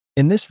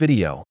In this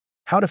video,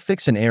 how to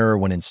fix an error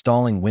when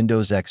installing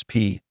Windows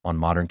XP on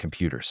modern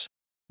computers.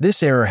 This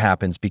error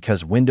happens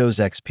because Windows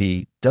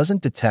XP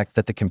doesn't detect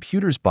that the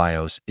computer's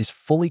BIOS is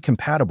fully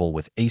compatible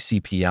with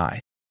ACPI,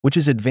 which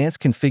is Advanced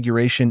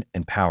Configuration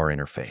and Power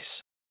Interface.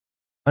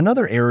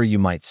 Another error you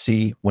might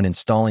see when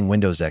installing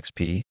Windows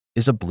XP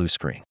is a blue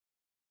screen.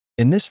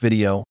 In this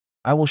video,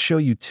 I will show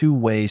you two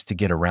ways to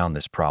get around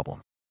this problem.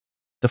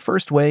 The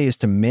first way is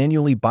to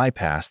manually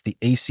bypass the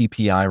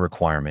ACPI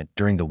requirement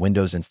during the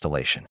Windows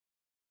installation.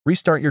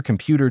 Restart your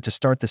computer to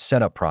start the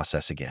setup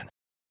process again.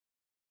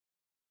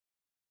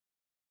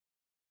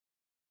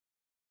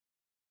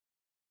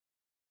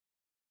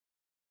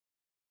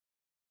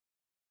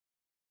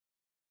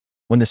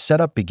 When the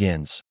setup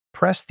begins,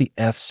 press the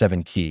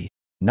F7 key,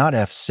 not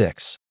F6,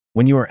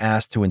 when you are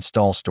asked to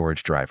install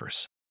storage drivers.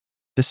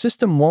 The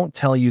system won't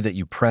tell you that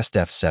you pressed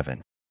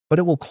F7, but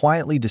it will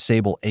quietly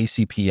disable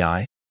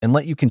ACPI and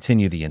let you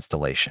continue the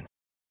installation.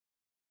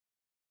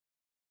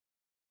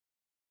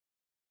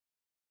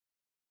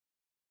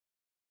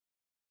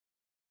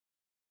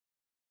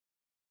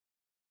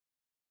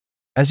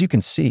 As you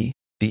can see,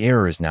 the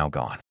error is now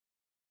gone.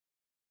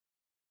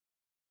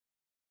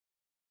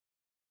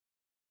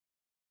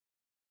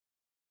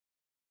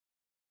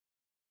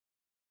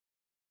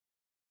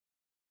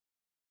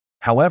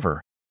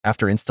 However,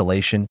 after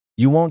installation,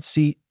 you won't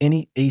see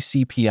any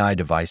ACPI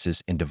devices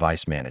in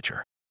Device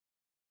Manager.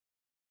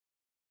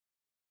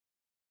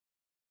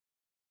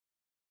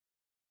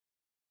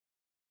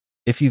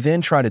 If you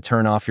then try to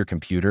turn off your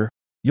computer,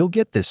 you'll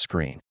get this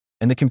screen,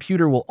 and the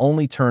computer will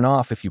only turn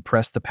off if you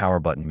press the power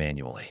button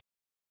manually.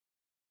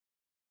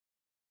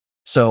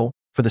 So,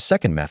 for the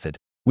second method,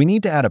 we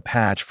need to add a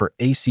patch for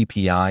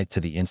ACPI to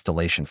the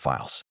installation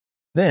files.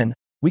 Then,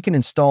 we can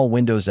install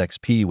Windows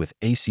XP with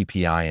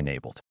ACPI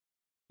enabled.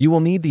 You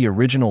will need the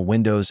original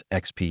Windows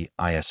XP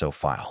ISO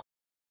file.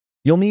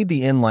 You'll need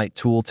the nLite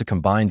tool to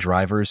combine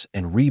drivers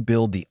and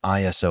rebuild the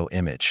ISO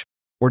image,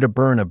 or to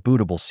burn a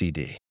bootable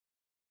CD.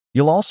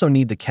 You'll also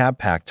need the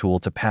CabPack tool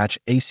to patch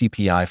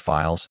ACPI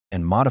files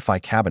and modify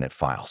cabinet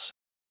files.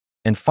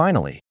 And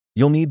finally,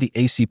 you'll need the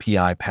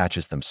ACPI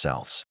patches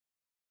themselves.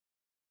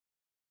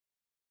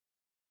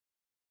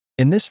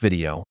 In this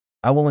video,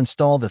 I will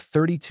install the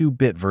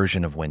 32-bit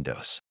version of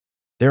Windows.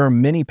 There are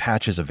many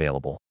patches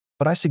available,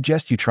 but I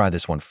suggest you try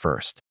this one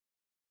first.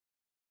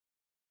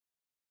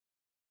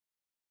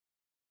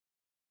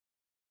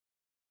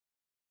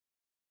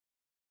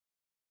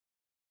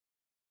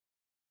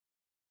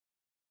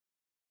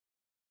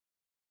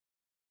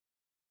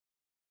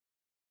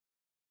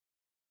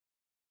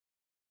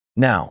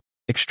 Now,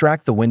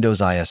 extract the Windows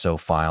ISO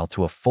file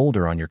to a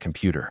folder on your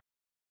computer.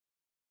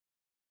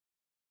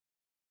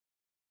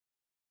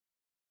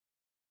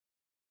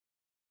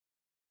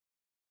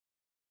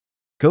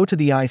 Go to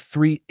the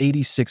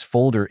i386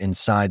 folder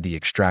inside the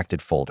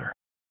extracted folder.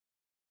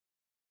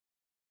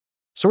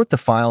 Sort the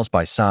files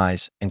by size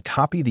and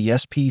copy the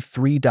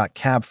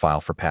sp3.cab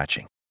file for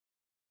patching.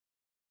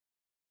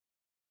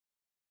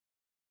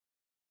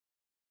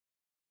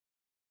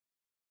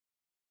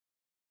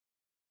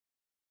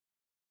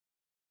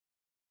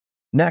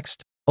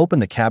 Next, open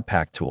the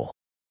CabPack tool.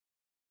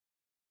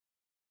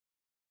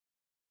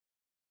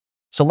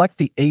 Select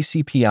the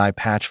ACPI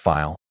patch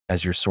file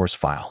as your source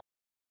file.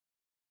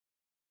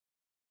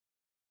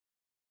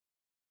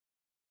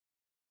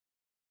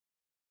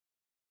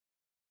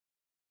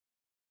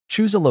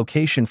 Choose a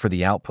location for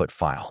the output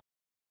file.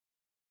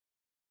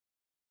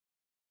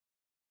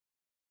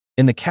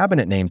 In the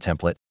cabinet name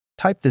template,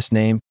 type this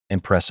name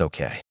and press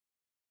OK.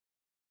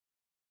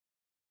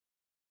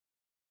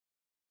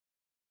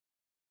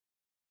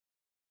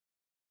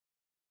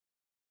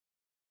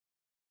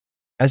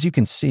 As you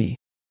can see,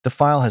 the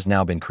file has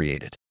now been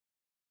created.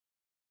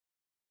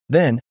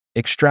 Then,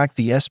 extract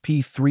the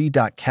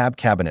sp3.cab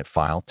cabinet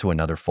file to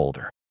another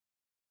folder.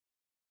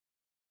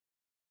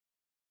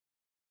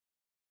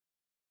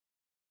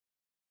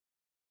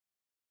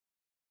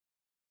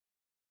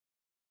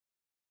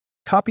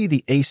 Copy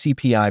the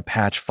ACPI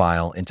patch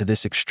file into this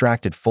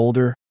extracted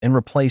folder and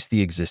replace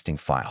the existing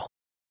file.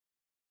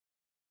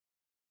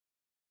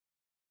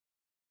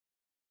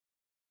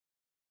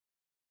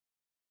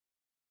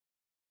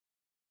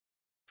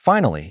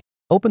 Finally,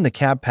 open the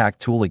CabPack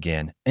tool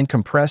again and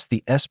compress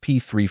the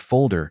sp3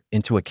 folder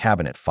into a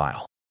cabinet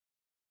file.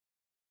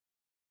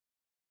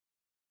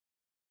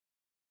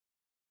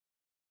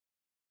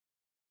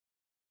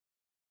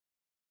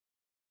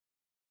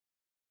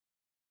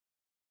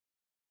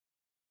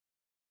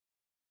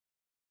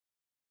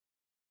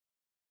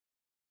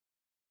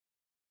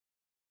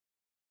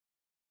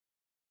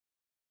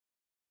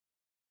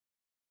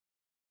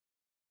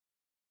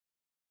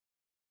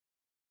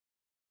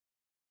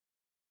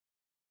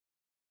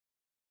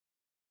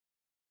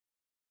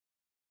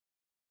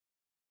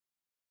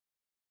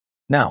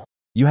 Now,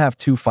 you have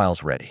two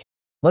files ready.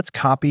 Let's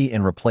copy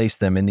and replace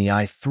them in the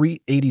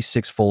i386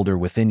 folder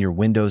within your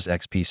Windows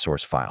XP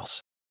source files.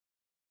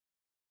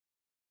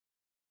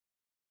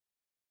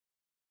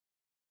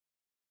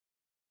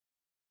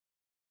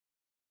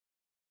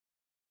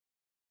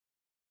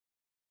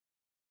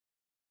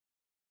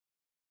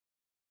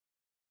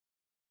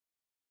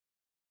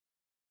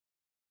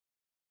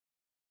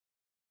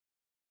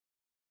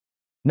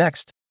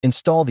 Next,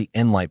 install the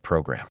nLite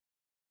program.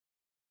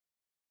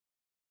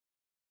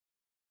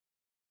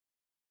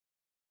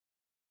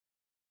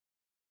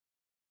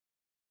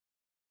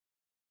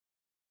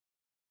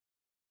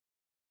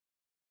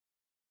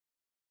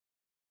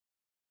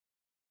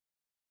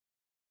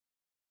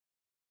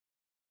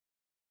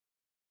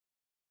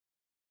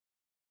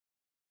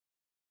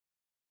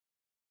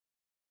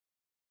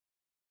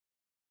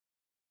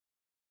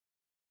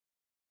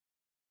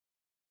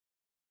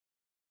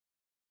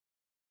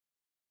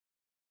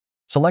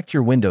 Select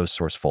your Windows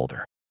source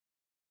folder.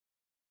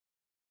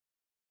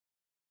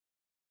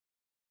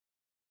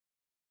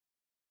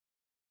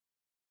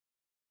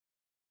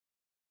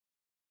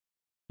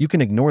 You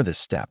can ignore this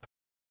step.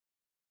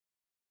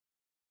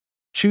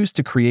 Choose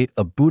to create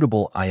a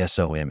bootable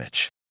ISO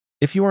image.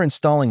 If you are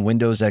installing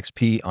Windows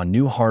XP on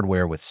new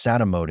hardware with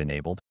SATA mode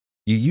enabled,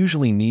 you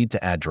usually need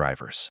to add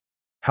drivers.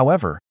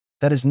 However,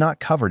 that is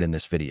not covered in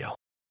this video.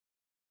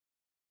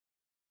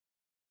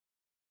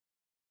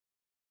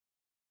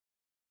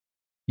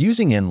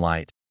 Using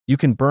nLite, you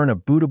can burn a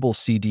bootable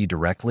CD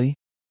directly,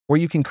 or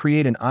you can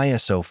create an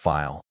ISO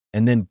file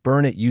and then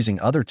burn it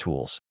using other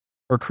tools,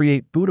 or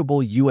create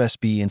bootable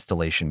USB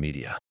installation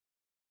media.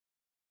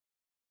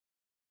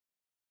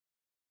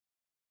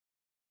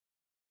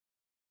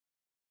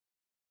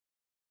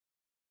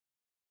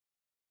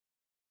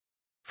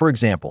 For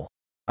example,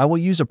 I will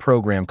use a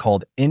program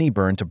called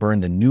AnyBurn to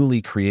burn the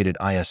newly created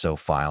ISO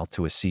file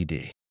to a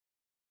CD.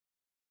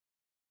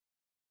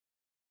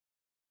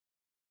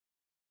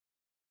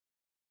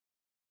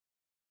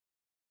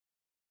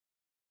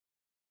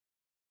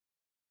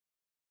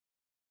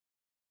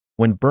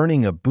 When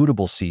burning a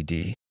bootable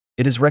CD,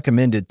 it is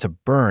recommended to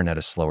burn at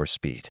a slower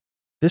speed.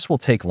 This will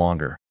take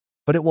longer,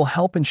 but it will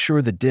help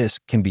ensure the disk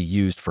can be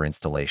used for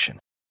installation.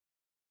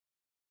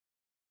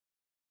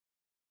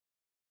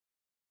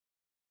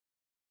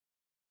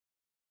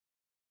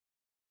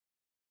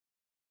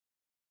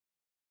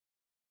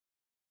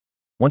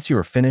 Once you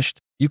are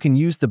finished, you can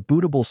use the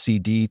bootable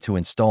CD to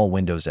install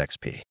Windows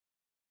XP.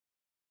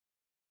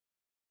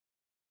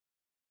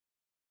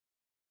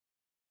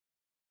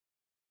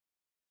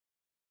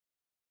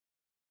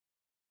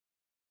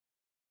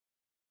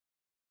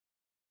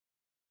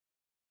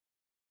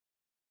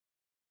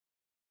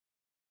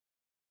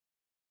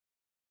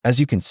 As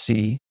you can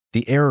see,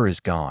 the error is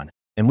gone,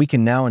 and we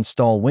can now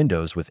install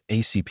Windows with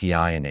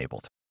ACPI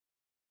enabled.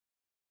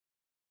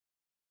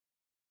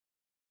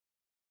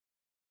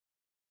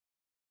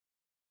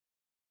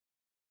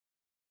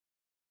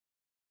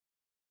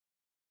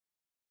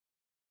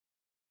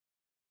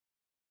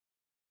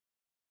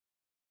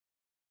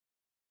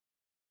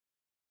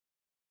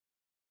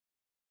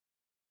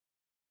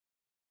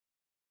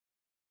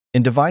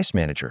 In Device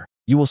Manager,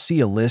 you will see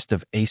a list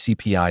of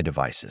ACPI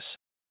devices.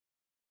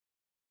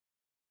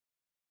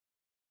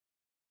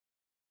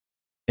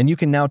 And you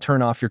can now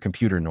turn off your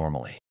computer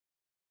normally.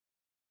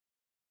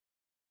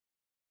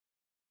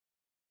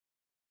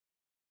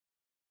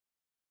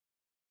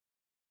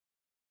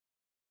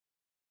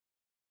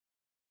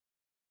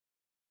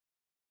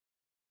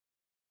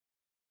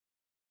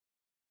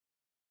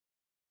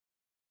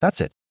 That's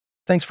it.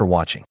 Thanks for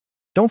watching.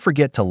 Don't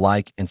forget to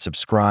like and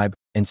subscribe,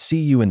 and see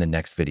you in the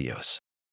next videos.